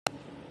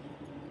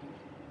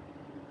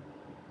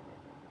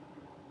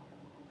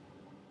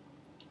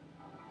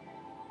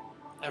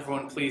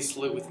Everyone please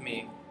salute with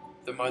me,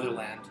 the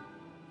motherland.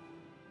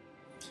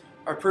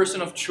 Our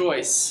person of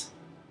choice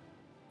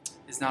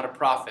is not a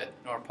prophet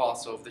nor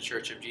apostle of the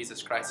Church of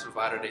Jesus Christ of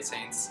Latter-day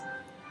Saints.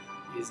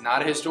 He is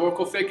not a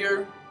historical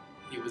figure.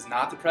 He was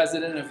not the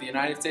President of the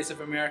United States of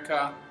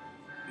America,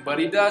 but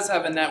he does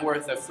have a net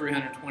worth of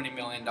 $320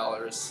 million.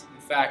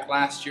 In fact,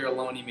 last year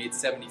alone he made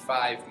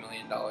 $75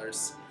 million. Our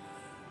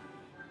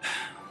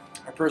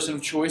person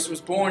of choice was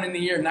born in the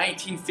year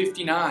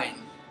 1959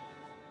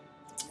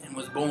 and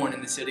was born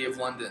in the city of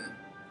London.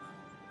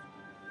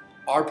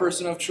 Our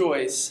person of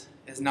choice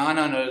is none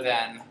other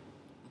than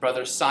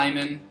Brother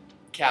Simon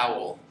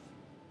Cowell.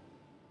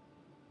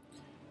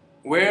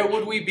 Where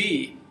would we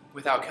be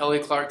without Kelly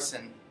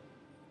Clarkson?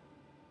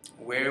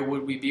 Where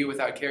would we be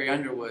without Carrie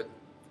Underwood?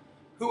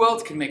 Who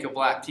else can make a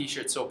black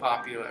t-shirt so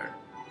popular?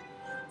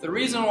 The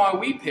reason why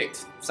we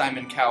picked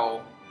Simon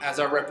Cowell as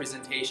our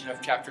representation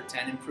of Chapter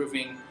 10,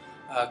 Improving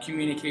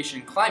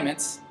Communication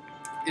Climates,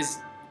 is,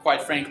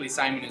 quite frankly,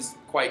 Simon is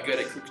quite good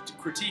at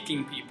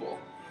critiquing people.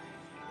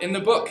 In the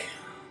book,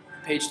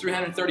 page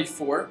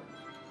 334,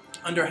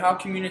 under How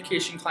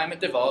Communication Climate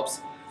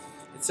Develops,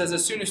 it says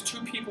as soon as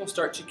two people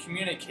start to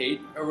communicate,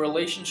 a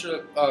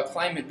relationship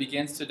climate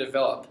begins to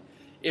develop.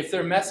 If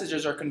their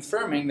messages are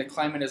confirming, the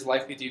climate is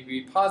likely to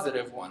be a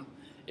positive one.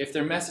 If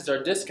their messages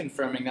are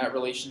disconfirming, that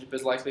relationship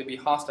is likely to be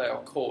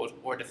hostile, cold,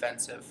 or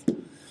defensive.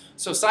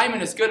 So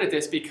Simon is good at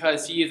this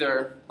because he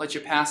either lets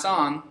you pass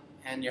on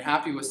and you're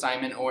happy with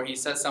Simon, or he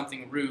says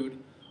something rude,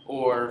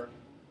 or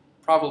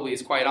probably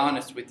is quite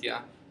honest with you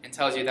and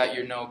tells you that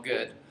you're no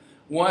good.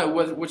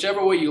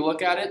 Whichever way you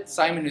look at it,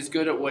 Simon is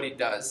good at what he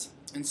does.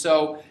 And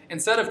so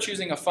instead of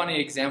choosing a funny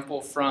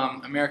example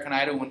from American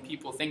Idol when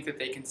people think that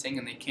they can sing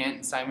and they can't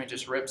and Simon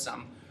just rips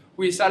them,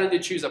 we decided to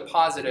choose a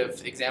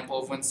positive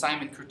example of when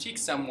Simon critiqued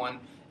someone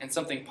and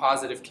something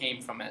positive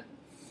came from it.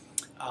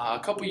 A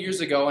couple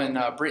years ago in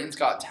Britain's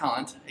Got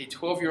Talent, a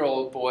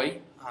 12-year-old boy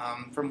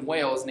from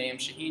Wales named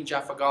Shaheen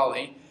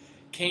Jaffagali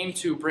came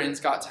to Britain's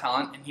Got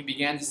Talent and he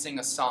began to sing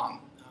a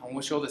song.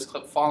 We'll show this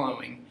clip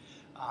following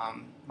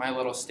my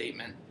little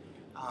statement.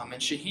 And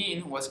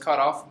Shaheen was cut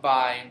off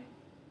by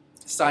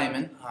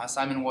Simon.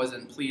 Simon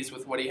wasn't pleased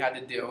with what he had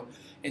to do.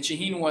 And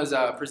Shaheen was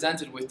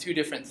presented with two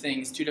different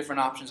things, two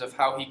different options of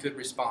how he could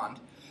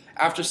respond.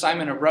 After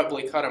Simon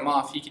abruptly cut him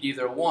off, he could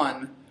either,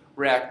 one,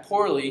 react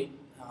poorly,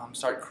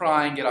 start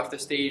crying, get off the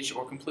stage,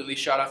 or completely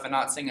shut off and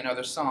not sing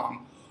another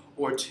song.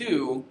 Or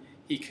two,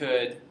 he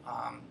could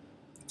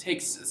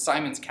take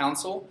Simon's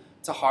counsel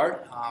to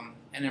heart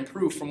and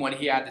improve from what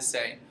he had to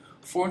say.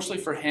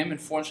 Fortunately for him and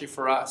fortunately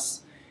for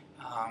us,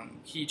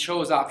 he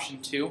chose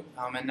option two,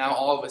 and now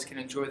all of us can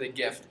enjoy the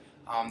gift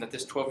that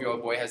this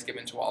 12-year-old boy has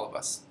given to all of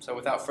us. So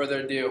without further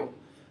ado,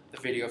 the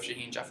video of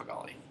Shaheen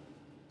Jaffagali.